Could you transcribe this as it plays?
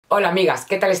Hola amigas,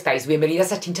 ¿qué tal estáis?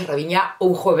 Bienvenidas a Chincha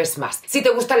un jueves más. Si te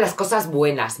gustan las cosas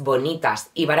buenas, bonitas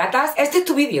y baratas, este es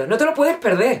tu vídeo, no te lo puedes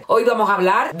perder. Hoy vamos a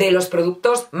hablar de los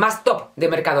productos más top de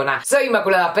Mercadona. Soy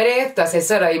Inmaculada Pérez, tu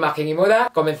asesora de imagen y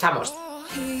moda. Comenzamos.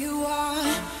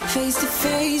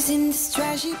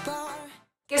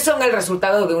 Que son el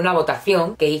resultado de una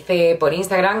votación que hice por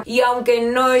Instagram, y aunque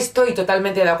no estoy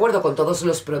totalmente de acuerdo con todos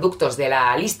los productos de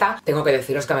la lista, tengo que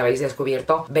deciros que me habéis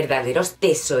descubierto verdaderos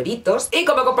tesoritos, y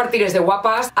como compartiréis de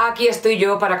guapas, aquí estoy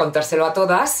yo para contárselo a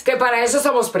todas, que para eso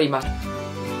somos primas.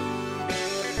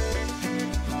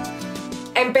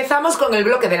 Empezamos con el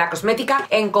bloque de la cosmética,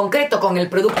 en concreto con el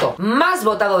producto más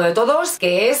votado de todos,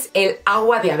 que es el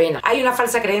agua de avena. Hay una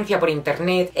falsa creencia por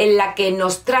internet en la que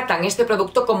nos tratan este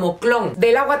producto como clon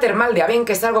del agua termal de Imagen,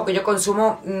 que es algo que yo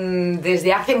consumo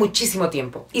desde hace muchísimo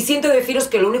tiempo. Y siento deciros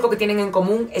que lo único que tienen en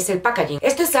común es el packaging.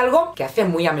 Esto es algo que hace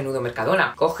muy a menudo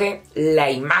Mercadona. Coge la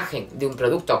imagen de un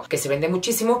producto que se vende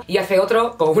muchísimo y hace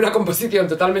otro con una composición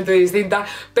totalmente distinta,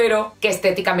 pero que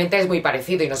estéticamente es muy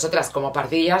parecido, y nosotras como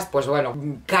pardillas, pues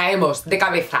bueno, caemos de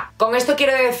cabeza. ¿Con esto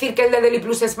quiero decir que el de Deli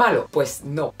Plus es malo? Pues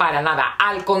no, para nada.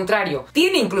 Al contrario,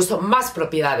 tiene incluso más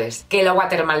propiedades que el agua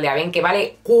termal de Imagen, que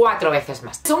vale 4 veces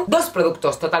más. Son dos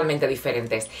productos totalmente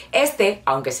diferentes. Este,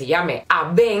 aunque se llame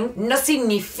Imagen, no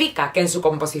significa que en su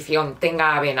composición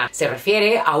tenga avena. Se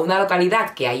refiere a una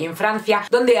localidad que hay en Francia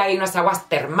donde hay unas aguas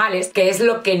termales, que es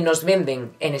lo que nos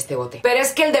venden en este bote. Pero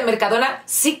es que el de Mercadona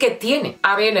sí que tiene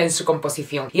avena en su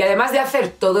composición, y además de hacer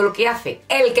todo lo que hace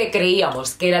el que creíamos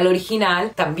que era el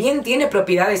original, también tiene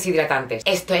propiedades hidratantes.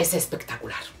 Esto es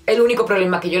espectacular. El único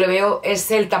problema que yo le veo es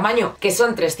el tamaño, que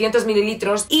son 300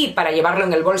 mililitros, y para llevarlo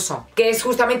en el bolso, que es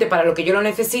justamente para lo que yo lo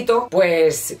necesito,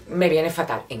 pues me viene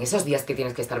fatal. En esos días que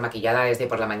tienes que estar maquillada desde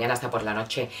por la mañana hasta por la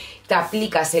noche, te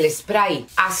aplicas el spray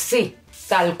así,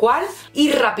 tal cual,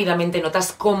 y rápidamente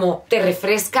notas cómo te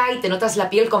refresca y te notas la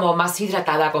piel como más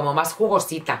hidratada, como más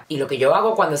jugosita. Y lo que yo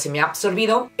hago cuando se me ha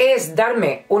absorbido es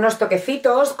darme unos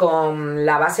toquecitos con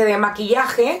la base de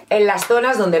maquillaje en las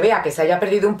zonas donde vea que se haya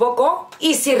perdido un poco,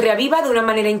 y se reaviva de una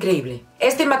manera increíble.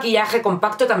 Este maquillaje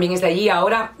compacto también es de allí.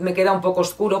 Ahora me queda un poco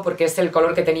oscuro porque es el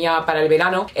color que tenía para el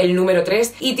verano, el número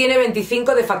 3, y tiene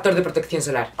 25 de factor de protección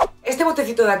solar. Este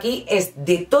botecito de aquí es,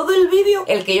 de todo el vídeo,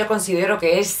 el que yo considero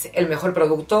que es el mejor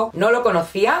producto. No lo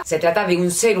conocía. Se trata de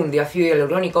un serum de ácido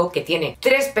hialurónico que tiene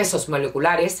 3 pesos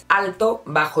moleculares, alto,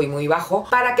 bajo y muy bajo,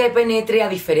 para que penetre a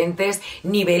diferentes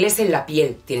niveles en la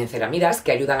piel. Tienen ceramidas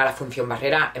que ayudan a la función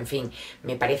barrera. En fin,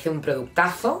 me parece un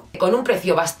productazo con un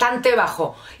precio bastante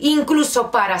bajo, incluso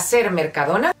para ser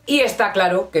Mercadona. Y está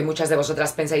claro que muchas de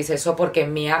vosotras pensáis eso porque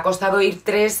me ha costado ir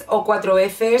 3 o 4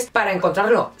 veces para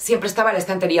encontrarlo. Siempre estaba la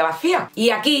estantería vacía. Y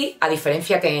aquí, a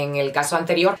diferencia que en el caso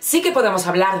anterior, sí que podemos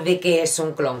hablar de que es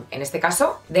un clon. En este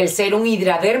caso, del Serum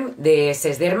Hydraderm de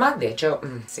Sesderma. De hecho,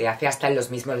 se hace hasta en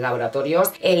los mismos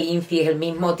laboratorios. El INCI es el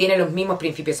mismo, tiene los mismos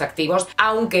principios activos,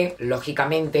 aunque,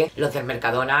 lógicamente, los del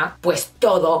Mercadona, pues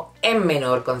todo en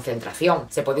menor concentración.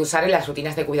 Se puede usar en las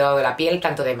rutinas de cuidado de la piel,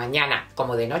 tanto de mañana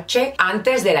como de noche,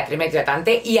 antes de la crema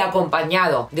hidratante y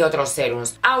acompañado de otros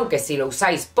serums. Aunque si lo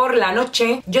usáis por la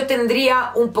noche, yo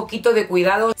tendría un poquito de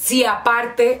cuidado si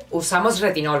aparte usamos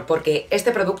retinol, porque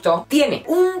este producto tiene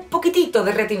un poquitito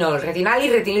de retinal y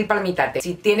retinil palmitate.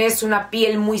 Si tienes una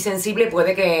piel muy sensible,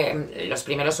 puede que en los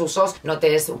primeros usos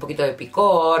notes un poquito de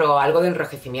picor o algo de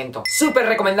enrojecimiento. Súper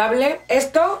recomendable.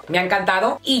 Esto me ha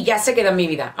encantado y ya se queda en mi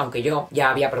vida, aunque yo ya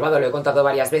había probado, lo he contado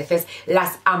varias veces,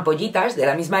 las ampollitas de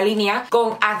la misma línea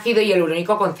con ácido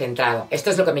hialurónico concentrado. Esto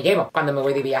es lo que me llevo cuando me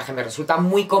voy de viaje. Me resulta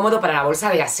muy cómodo para la bolsa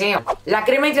de aseo. La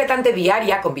crema hidratante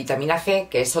diaria con vitamina C,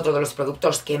 que es otro de los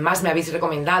productos que más me habéis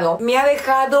recomendado, me ha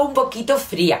dejado un poquito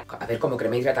fría. A ver, como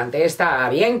crema hidratante está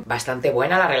bien, bastante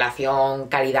buena la relación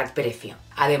calidad-precio.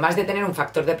 Además de tener un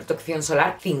factor de protección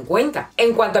solar 50.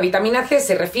 En cuanto a vitamina C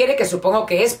se refiere, que supongo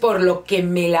que es por lo que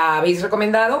me la habéis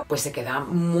recomendado, pues se queda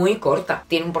muy corta.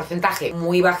 Tiene un porcentaje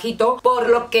muy bajito, por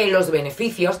lo que los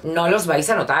beneficios no los vais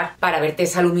a notar. Para verte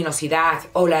esa luminosidad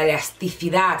o la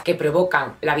elasticidad que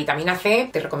provocan la vitamina C,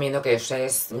 te recomiendo que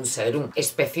uses un serum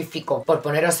específico. Por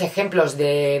poneros ejemplos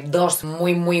de dos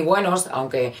muy buenos,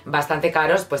 aunque bastante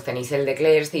caros, pues tenéis el de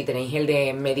Claire's y tenéis el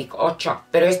de Medic 8.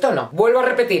 Pero esto no. Vuelvo a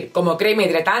repetir, como crema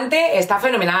hidratante está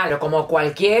fenomenal, como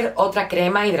cualquier otra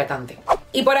crema hidratante.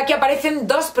 Y por aquí aparecen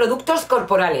dos productos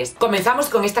corporales. Comenzamos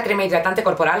con esta crema hidratante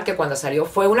corporal, que cuando salió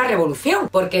fue una revolución,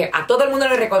 porque a todo el mundo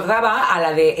le recordaba a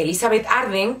la de Elizabeth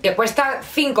Arden, que cuesta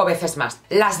 5 veces más.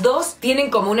 Las dos tienen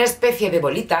como una especie de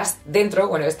bolitas dentro,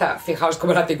 bueno, esta, fijaos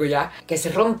cómo la tengo ya, que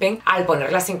se rompen al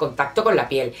ponerlas en contacto con la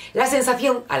piel. La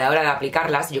sensación a la hora de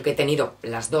aplicarlas, yo que he tenido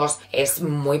las dos, es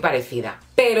muy parecida.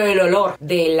 pero el olor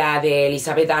de la de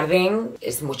Elizabeth Arden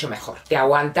es mucho mejor. Te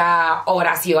aguanta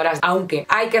horas y horas, aunque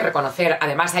hay que reconocer,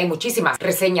 además hay muchísimas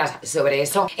reseñas sobre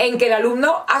eso, en que el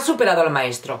alumno ha superado al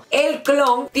maestro. El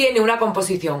clon tiene una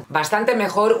composición bastante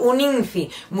mejor, un INCI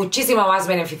muchísimo más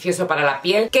beneficioso para la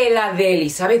piel que la de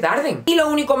Elizabeth Arden. Y lo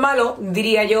único malo,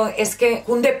 diría yo, es que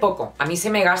hunde poco. A mí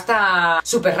se me gasta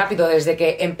súper rápido. Desde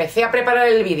que empecé a preparar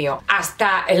el vídeo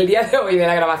hasta el día de hoy de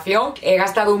la grabación, he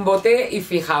gastado un bote y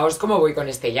fijaos cómo voy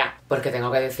con este ya. Porque tengo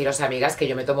que deciros, amigas, que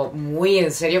yo me tomo muy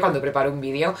en serio cuando preparo un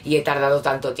vídeo y he tardado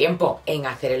tanto tiempo en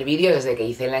hacer el vídeo desde que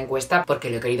hice la encuesta porque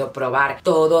lo he querido probar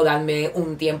todo, darme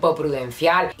un tiempo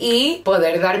prudencial y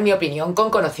poder dar mi opinión con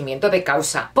conocimiento de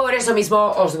causa. Por eso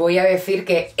mismo os voy a decir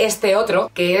que este otro,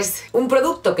 que es un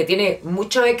producto que tiene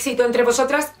mucho éxito entre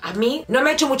vosotras, a mí no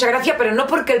me ha hecho mucha gracia, pero no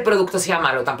porque el producto sea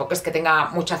malo, tampoco es que tenga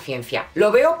mucha ciencia.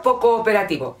 Lo veo poco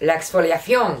operativo. La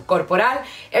exfoliación corporal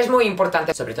es muy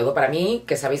importante, sobre todo para mí,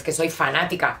 que sabéis que soy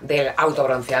fanática del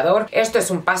autobronceador. Esto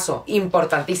es un paso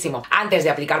importantísimo antes de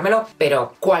aplicármelo,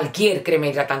 pero cualquier crema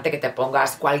hidratante que te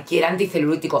pongas, cualquier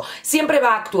anticelulítico, siempre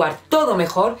va a actuar todo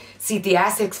mejor si te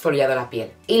has exfoliado la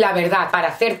piel. Y la verdad, para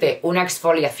hacerte una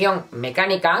exfoliación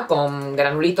mecánica con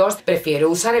granulitos, prefiero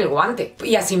usar el guante.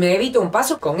 Y así me evito un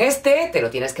paso. Con este te lo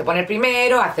tienes que poner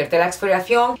primero, hacerte la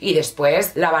exfoliación y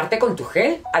después lavarte con tu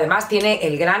gel. Además tiene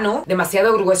el grano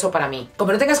demasiado grueso para mí.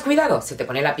 Como no tengas cuidado, se te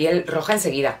pone la piel roja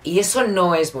enseguida. Y eso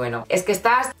no es bueno. Es que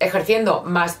estás ejerciendo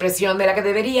más presión de la que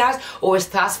deberías o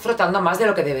estás frotando más de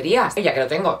lo que deberías. Y ya que lo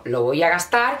tengo, lo voy a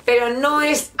gastar, pero no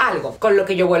es algo con lo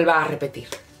que yo vuelva a repetir.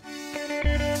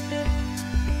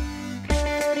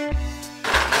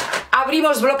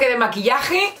 Abrimos bloque de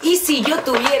maquillaje y si yo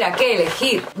tuviera que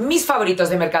elegir mis favoritos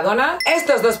de Mercadona,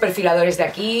 estos dos perfiladores de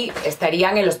aquí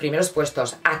estarían en los primeros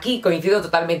puestos. Aquí coincido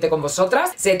totalmente con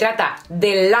vosotras. Se trata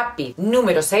del lápiz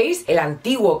número 6, el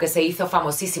antiguo que se hizo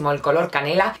famosísimo, el color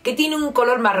canela, que tiene un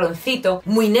color marroncito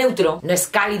muy neutro, no es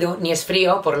cálido ni es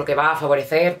frío, por lo que va a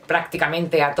favorecer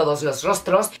prácticamente a todos los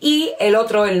rostros. Y el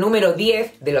otro, el número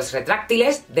 10 de los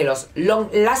retráctiles, de los long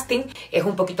lasting, es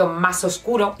un poquito más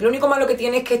oscuro. Lo único malo que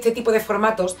tiene es que este tipo de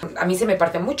formatos a mí se me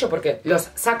parten mucho porque los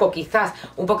saco quizás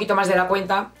un poquito más de la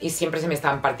cuenta y siempre se me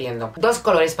están partiendo. Dos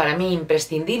colores para mí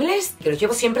imprescindibles que los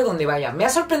llevo siempre donde vaya. Me ha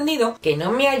sorprendido que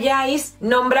no me hayáis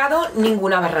nombrado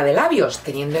ninguna barra de labios,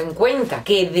 teniendo en cuenta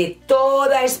que de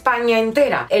toda España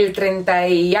entera el 30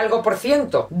 y algo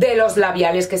 % de los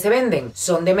labiales que se venden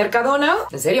son de Mercadona.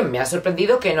 En serio, me ha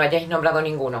sorprendido que no hayáis nombrado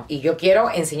ninguno. Y yo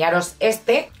quiero enseñaros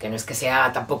este, que no es que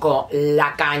sea tampoco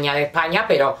la caña de España,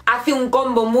 pero hace un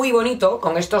combo muy bonito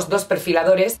con estos dos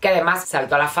perfiladores que además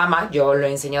saltó a la fama. Yo lo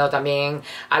he enseñado también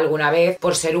alguna vez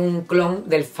por ser un clon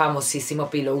del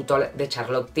famosísimo Pillow Talk de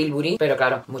Charlotte Tilbury, pero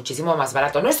claro, muchísimo más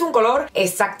barato. No es un color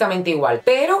exactamente igual,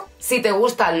 pero si te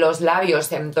gustan los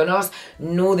labios en tonos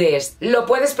nudes, lo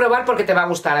puedes probar porque te va a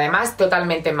gustar. Además,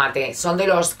 totalmente mate. Son de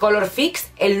los Color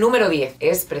Fix. El número 10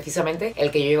 es precisamente el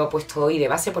que yo llevo puesto hoy de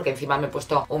base porque encima me he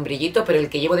puesto un brillito, pero el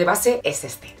que llevo de base es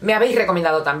este. Me habéis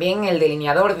recomendado también el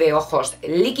delineador de ojos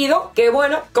líquido, que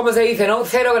bueno, como se dice, ¿no?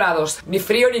 0 grados, ni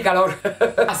frío ni calor.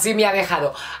 Así me ha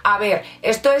dejado. A ver,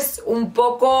 esto es un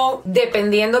poco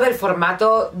dependiendo del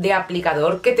formato de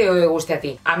aplicador que te guste a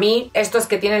ti. A mí, estos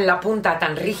que tienen la punta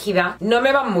tan rígida, no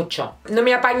me van mucho. No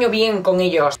me apaño bien con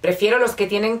ellos. Prefiero los que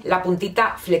tienen la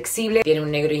puntita flexible. Tiene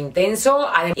un negro intenso.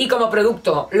 Y como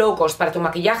producto low cost para tu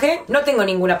maquillaje, no tengo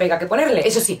ninguna pega que ponerle.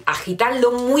 Eso sí,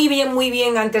 agitadlo muy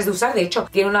bien antes de usar. De hecho,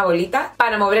 tiene una bolita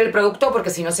para mover el producto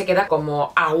porque si no se queda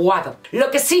como aguado.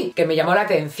 Lo que sí que me llamó la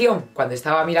atención cuando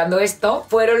estaba mirando esto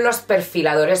fueron los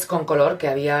perfiladores con color que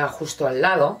había justo al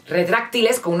lado,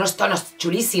 retráctiles con unos tonos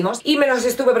chulísimos, y me los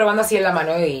estuve probando así en la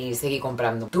mano y seguí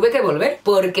comprando. Tuve que volver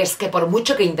porque es que por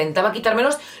mucho que intentaba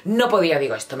quitármelos no podía.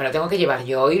 Digo, esto me lo tengo que llevar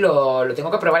yo y lo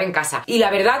tengo que probar en casa. Y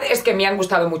la verdad es que me han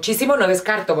gustado muchísimo. No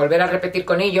descarto volver a repetir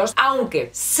con ellos, aunque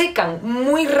secan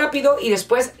muy rápido y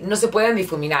después no se pueden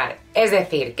difuminar. Es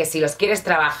decir, que si los quieres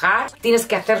trabajar tienes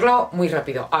que hacerlo muy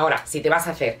rápido. Ahora, si te vas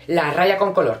a hacer la raya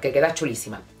con color, que queda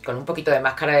chulísima, con un poquito de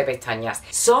máscara de pestañas,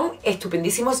 son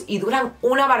estupendísimos y duran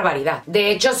una barbaridad.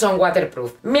 De hecho, son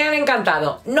waterproof. Me han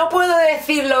encantado. No puedo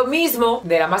decir lo mismo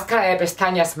de la máscara de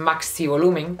pestañas Maxi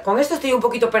Volumen. Con esto estoy un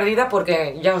poquito perdida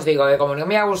porque, ya os digo, que como no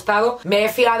me ha gustado, me he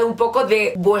fiado un poco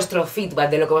de vuestro feedback,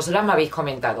 de lo que vosotras me habéis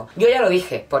comentado. Yo ya lo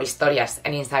dije por historias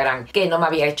en Instagram, que no me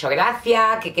había hecho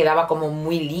gracia, que quedaba como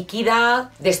muy líquida.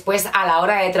 Después, a la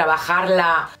hora de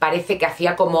trabajarla, parece que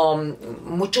hacía como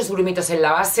muchos grumitos en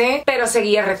la base, pero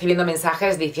seguía recibiendo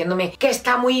mensajes diciéndome que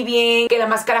está muy bien, que la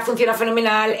máscara funciona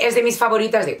fenomenal, es de mis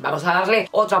favoritas. Vamos a darle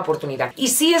otra oportunidad. Y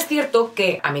sí es cierto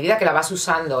que a medida que la vas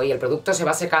usando y el producto se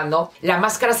va secando, la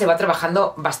máscara se va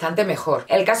trabajando bastante mejor.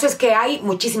 El caso es que hay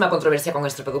muchísima controversia con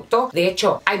este producto. De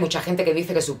hecho, hay mucha gente que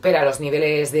dice que supera los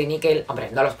niveles de níquel. Hombre,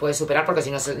 no los puede superar porque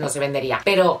si no, no se vendería.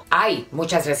 Pero hay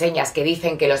muchas reseñas que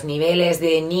dicen que los niveles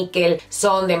de níquel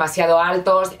son demasiado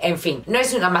altos. En fin, no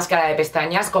es una máscara de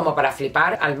pestañas como para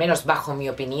flipar, al menos bajo mi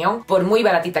opinión. Por muy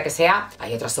baratita que sea,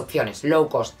 hay otras opciones, low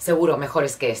cost, seguro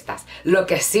mejores que estas. Lo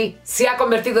que sí, se ha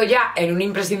convertido ya en un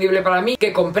imprescindible para mí,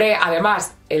 que compré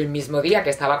además el mismo día que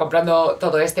estaba comprando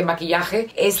todo este maquillaje,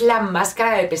 es la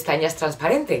máscara de pestañas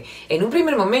transparente. En un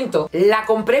primer momento la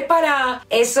compré para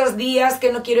esos días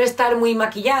que no quiero estar muy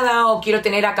maquillada o quiero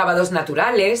tener acabados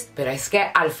naturales, pero es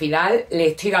que al final le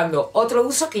estoy dando otro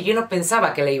uso que yo no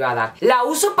pensaba que le iba a dar. La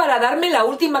uso para darme la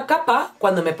última capa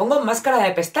cuando me pongo máscara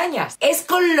de pestañas. Es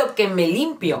con lo que me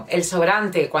limpio el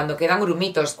sobrante cuando quedan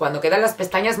grumitos, cuando quedan las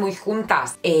pestañas muy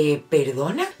juntas.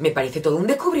 ¿Perdona? Me parece todo un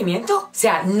descubrimiento. O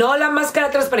sea, no la máscara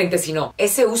transparente, sino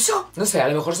ese uso. No sé, a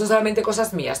lo mejor son solamente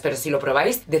cosas mías, pero si lo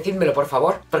probáis, decídmelo por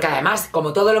favor. Porque además,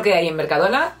 como todo lo que hay en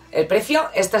Mercadona, el precio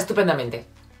está estupendamente.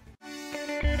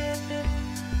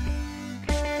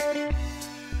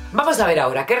 Vamos a ver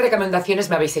ahora qué recomendaciones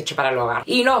me habéis hecho para el hogar.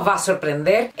 Y no os va a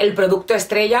sorprender el producto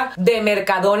estrella de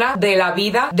Mercadona, de la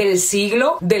vida, del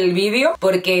siglo, del vídeo,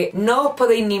 porque no os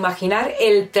podéis ni imaginar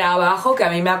el trabajo que a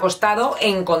mí me ha costado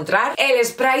encontrar el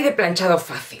spray de planchado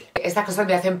fácil. Estas cosas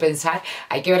me hacen pensar,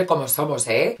 hay que ver cómo somos,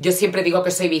 ¿eh? Yo siempre digo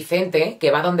que soy Vicente,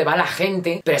 que va donde va la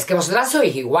gente, pero es que vosotras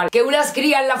sois igual, que unas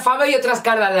crían la fama y otras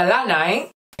cargan la lana,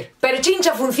 ¿eh? ¿Pero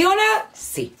Chincha funciona?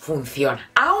 Sí, funciona.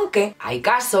 Aunque hay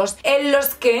casos en los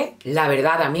que, la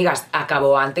verdad, amigas,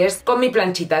 acabó antes con mi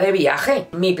planchita de viaje.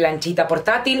 Mi planchita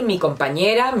portátil, mi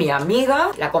compañera, mi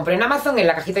amiga. La compré en Amazon, en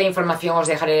la cajita de información os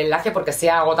dejaré el enlace porque se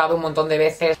ha agotado un montón de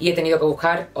veces y he tenido que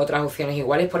buscar otras opciones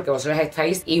iguales porque vosotros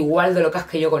estáis igual de locas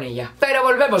que yo con ella. Pero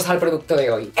volvemos al producto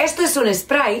de hoy. Esto es un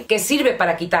spray que sirve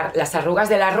para quitar las arrugas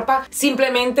de la ropa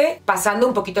simplemente pasando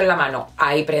un poquito en la mano.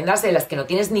 Hay prendas de las que no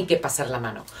tienes ni que pasar la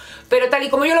mano. Pero tal y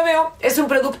como yo lo veo, es un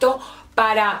producto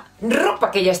para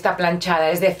ropa que ya está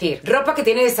planchada, es decir, ropa que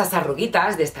tiene esas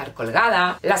arruguitas de estar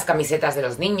colgada, las camisetas de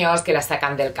los niños que las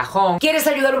sacan del cajón. ¿Quieres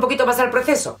ayudar un poquito más al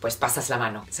proceso? Pues pasas la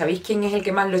mano. ¿Sabéis quién es el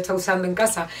que más lo está usando en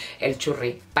casa? El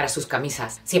churri, para sus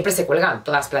camisas. Siempre se cuelgan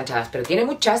todas planchadas, pero tiene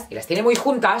muchas y las tiene muy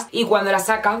juntas y cuando las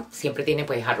sacan siempre tiene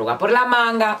pues arruga por la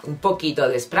manga, un poquito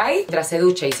de spray, mientras se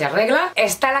ducha y se arregla,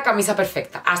 está la camisa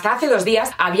perfecta. Hasta hace 2 días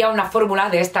había una fórmula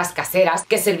de estas caseras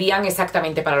que servían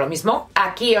exactamente para lo mismo.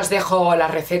 Aquí os dejo la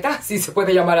receta, si se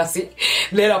puede llamar así,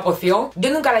 de la poción. Yo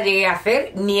nunca la llegué a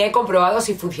hacer ni he comprobado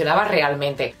si funcionaba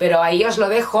realmente, pero ahí os lo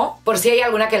dejo por si hay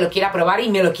alguna que lo quiera probar y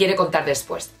me lo quiere contar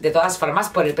después. De todas formas,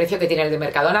 por el precio que tiene el de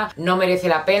Mercadona, no merece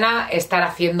la pena estar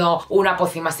haciendo una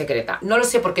pócima secreta. No lo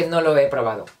sé porque no lo he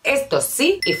probado. Esto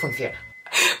sí y funciona.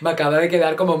 Me acaba de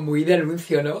quedar como muy de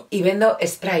anuncio, ¿no? Y vendo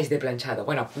sprays de planchado.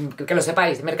 Bueno, que lo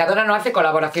sepáis, Mercadona no hace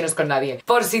colaboraciones con nadie,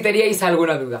 por si teníais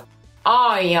alguna duda.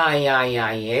 Ay, ay, ay,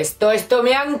 ay, esto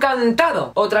me ha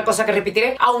encantado. Otra cosa que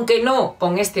repetiré, aunque no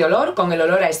con este olor, con el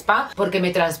olor a spa, porque me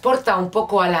transporta un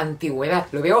poco a la antigüedad.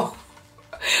 Lo veo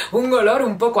un olor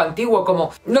un poco antiguo,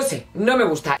 como, no sé, no me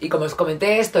gusta. Y como os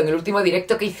comenté esto en el último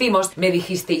directo que hicimos, me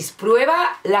dijisteis,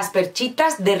 prueba las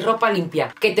perchitas de ropa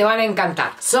limpia, que te van a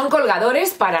encantar. Son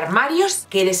colgadores para armarios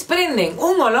que desprenden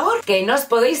un olor que no os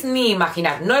podéis ni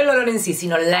imaginar. No el olor en sí,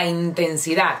 sino la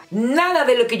intensidad. Nada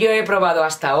de lo que yo he probado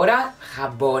hasta ahora,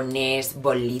 jabones,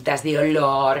 bolitas de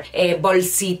olor,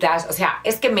 bolsitas, o sea,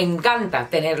 es que me encanta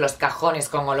tener los cajones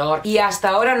con olor y hasta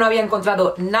ahora no había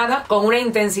encontrado nada con una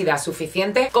intensidad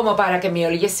suficiente como para que me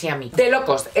oliese a mí. De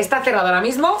locos, está cerrado ahora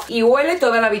mismo y huele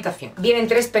toda la habitación. Vienen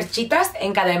 3 perchitas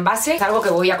en cada envase, es algo que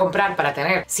voy a comprar para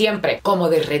tener siempre como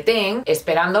de retén,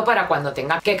 esperando para cuando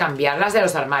tenga que cambiarlas de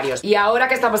los armarios. Y ahora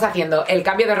que estamos haciendo el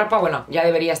cambio de ropa, bueno, ya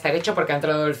debería estar hecho porque ha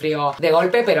entrado el frío de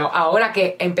golpe, pero ahora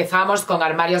que empezamos con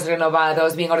armarios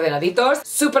renovados, bien ordenaditos,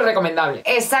 súper recomendable.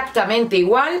 Exactamente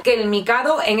igual que el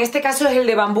micado, en este caso es el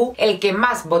de bambú, el que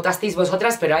más votasteis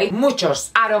vosotras, pero hay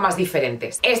muchos aromas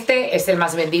diferentes. Este es el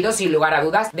más vendido sin lugar a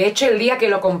dudas. De hecho, el día que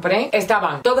lo compré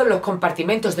estaban todos los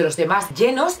compartimentos de los demás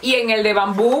llenos y en el de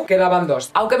bambú quedaban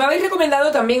 2. Aunque me habéis recomendado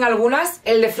también algunas,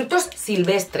 el de frutos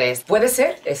silvestres. ¿Puede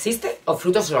ser? ¿Existe? ¿O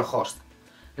frutos rojos?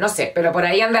 No sé, pero por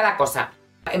ahí anda la cosa.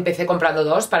 Empecé comprando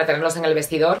 2 para tenerlos en el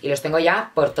vestidor y los tengo ya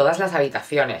por todas las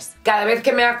habitaciones. Cada vez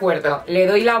que me acuerdo le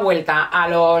doy la vuelta a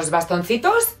los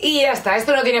bastoncitos y ya está,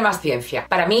 esto no tiene más ciencia.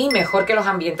 Para mí, mejor que los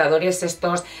ambientadores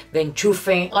estos de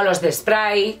enchufe o los de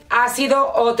spray, ha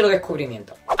sido otro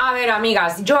descubrimiento. A ver,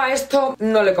 amigas, yo a esto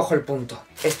no le cojo el punto.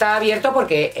 Está abierto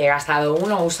porque he gastado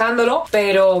uno usándolo,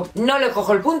 pero no le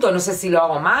cojo el punto. No sé si lo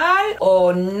hago mal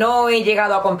o no he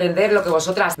llegado a comprender lo que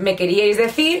vosotras me queríais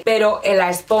decir, pero en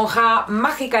la esponja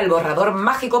mágica, el borrador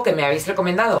mágico que me habéis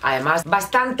recomendado, además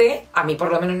bastante, a mí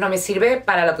por lo menos no me sirve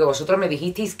para lo que vosotros me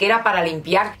dijisteis que era para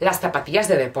limpiar las zapatillas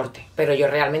de deporte. Pero yo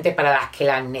realmente para las que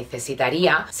las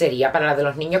necesitaría sería para las de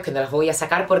los niños, que no las voy a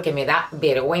sacar porque me da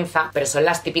vergüenza, pero son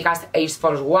las típicas Ace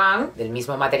Force One, del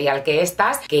mismo material que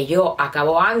estas, que yo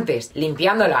acabo antes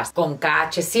limpiándolas con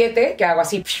KH7, que hago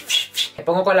así, me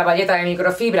pongo con la valleta de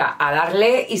microfibra a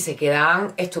darle y se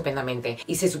quedan estupendamente.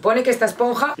 Y se supone que esta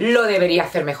esponja lo debería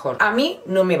hacer mejor. A mí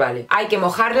no me vale. Hay que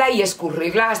mojarla y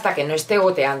escurrirla hasta que no esté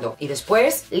goteando. Y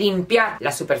después limpiar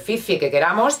la superficie que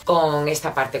queramos con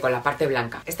esta parte, con la parte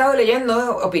blanca. He estado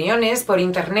leyendo opiniones por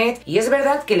internet y es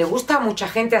verdad que le gusta a mucha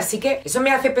gente, así que eso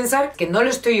me hace pensar que no lo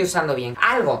estoy usando bien.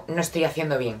 Algo no estoy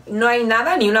haciendo bien. No hay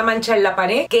nada, ni una mancha en la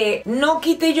pared que no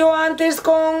quite yo antes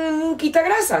con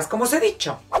quitagrasas, como os he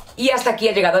dicho. Y hasta aquí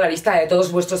ha llegado la lista de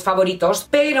todos vuestros favoritos,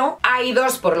 pero hay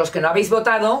dos por los que no habéis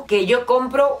votado que yo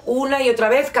compro una y otra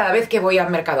vez cada vez que voy a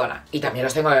Mercadona. Y también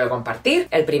los tengo que compartir.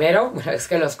 El primero, bueno, es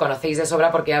que los conocéis de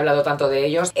sobra porque he hablado tanto de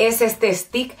ellos, es este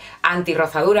stick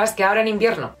antirrozaduras que ahora en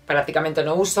invierno prácticamente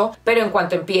no uso, pero en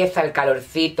cuanto empieza el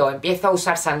calorcito, empiezo a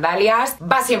usar sandalias,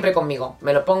 va siempre conmigo.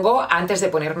 Me lo pongo antes de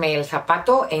ponerme el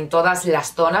zapato en todas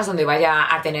las zonas donde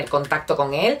vaya a tener contacto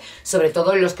con él, sobre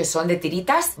todo en los que son de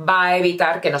tiritas. Va a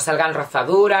evitar que nos salgan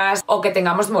rozaduras o que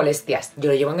tengamos molestias. Yo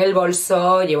lo llevo en el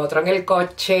bolso, llevo otro en el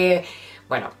coche.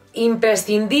 Bueno,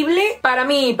 imprescindible para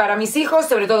mí y para mis hijos,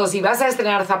 sobre todo si vas a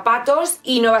estrenar zapatos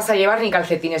y no vas a llevar ni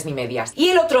calcetines ni medias. Y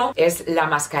el otro es la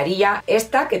mascarilla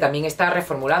esta, que también está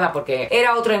reformulada porque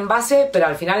era otro envase, pero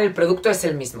al final el producto es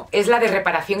el mismo. Es la de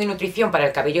reparación y nutrición para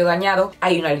el cabello dañado.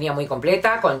 Hay una línea muy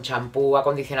completa con champú,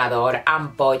 acondicionador,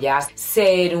 ampollas,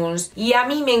 serums, y a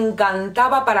mí me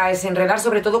encantaba para desenredar,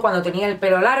 sobre todo cuando tenía el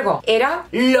pelo largo. Era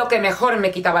lo que mejor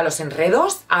me quitaba los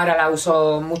enredos. Ahora la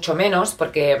uso mucho menos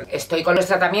porque estoy con los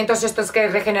tratamientos estos que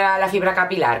regeneran la fibra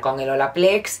capilar, con el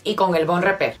Olaplex y con el Bond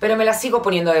Repair, pero me la sigo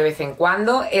poniendo de vez en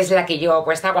cuando. Es la que llevo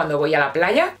puesta cuando voy a la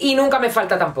playa y nunca me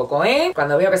falta tampoco, ¿eh?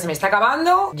 Cuando veo que se me está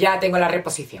acabando, ya tengo la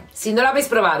reposición. Si no lo habéis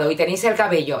probado y tenéis el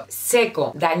cabello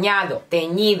seco, dañado,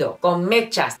 teñido, con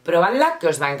mechas, probadla, que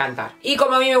os va a encantar. Y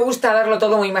como a mí me gusta darlo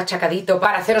todo muy machacadito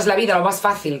para haceros la vida lo más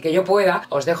fácil que yo pueda,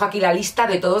 os dejo aquí la lista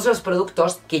de todos los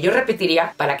productos que yo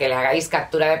repetiría para que le hagáis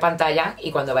captura de pantalla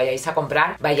y cuando vayáis a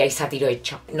comprar, vayáis a tiro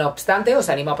hecho. No obstante, os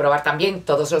animo a probar también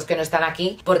todos los que no están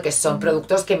aquí porque son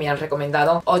productos que me han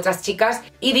recomendado otras chicas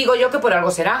y digo yo que por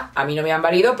algo será. A mí no me han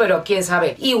valido, pero quién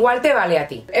sabe, igual te vale a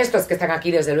ti. Estos que están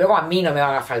aquí desde luego a mí no me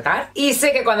van a faltar y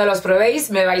sé que cuando los probéis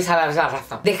me vais a dar la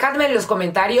razón. Dejadme en los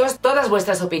comentarios todas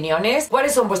vuestras opiniones,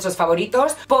 cuáles son vuestros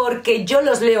favoritos, porque yo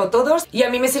los leo todos y a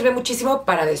mí me sirve muchísimo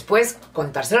para después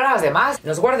contárselo a las demás.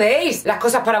 No os guardéis las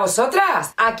cosas para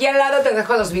vosotras. Aquí al lado te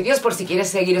dejo los vídeos por si quieres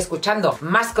seguir escuchando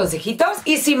más consejitos.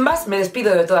 Y sin más, me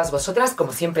despido de todas vosotras,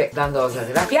 como siempre, dándoos las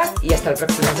gracias y hasta el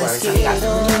próximo jueves, amigas.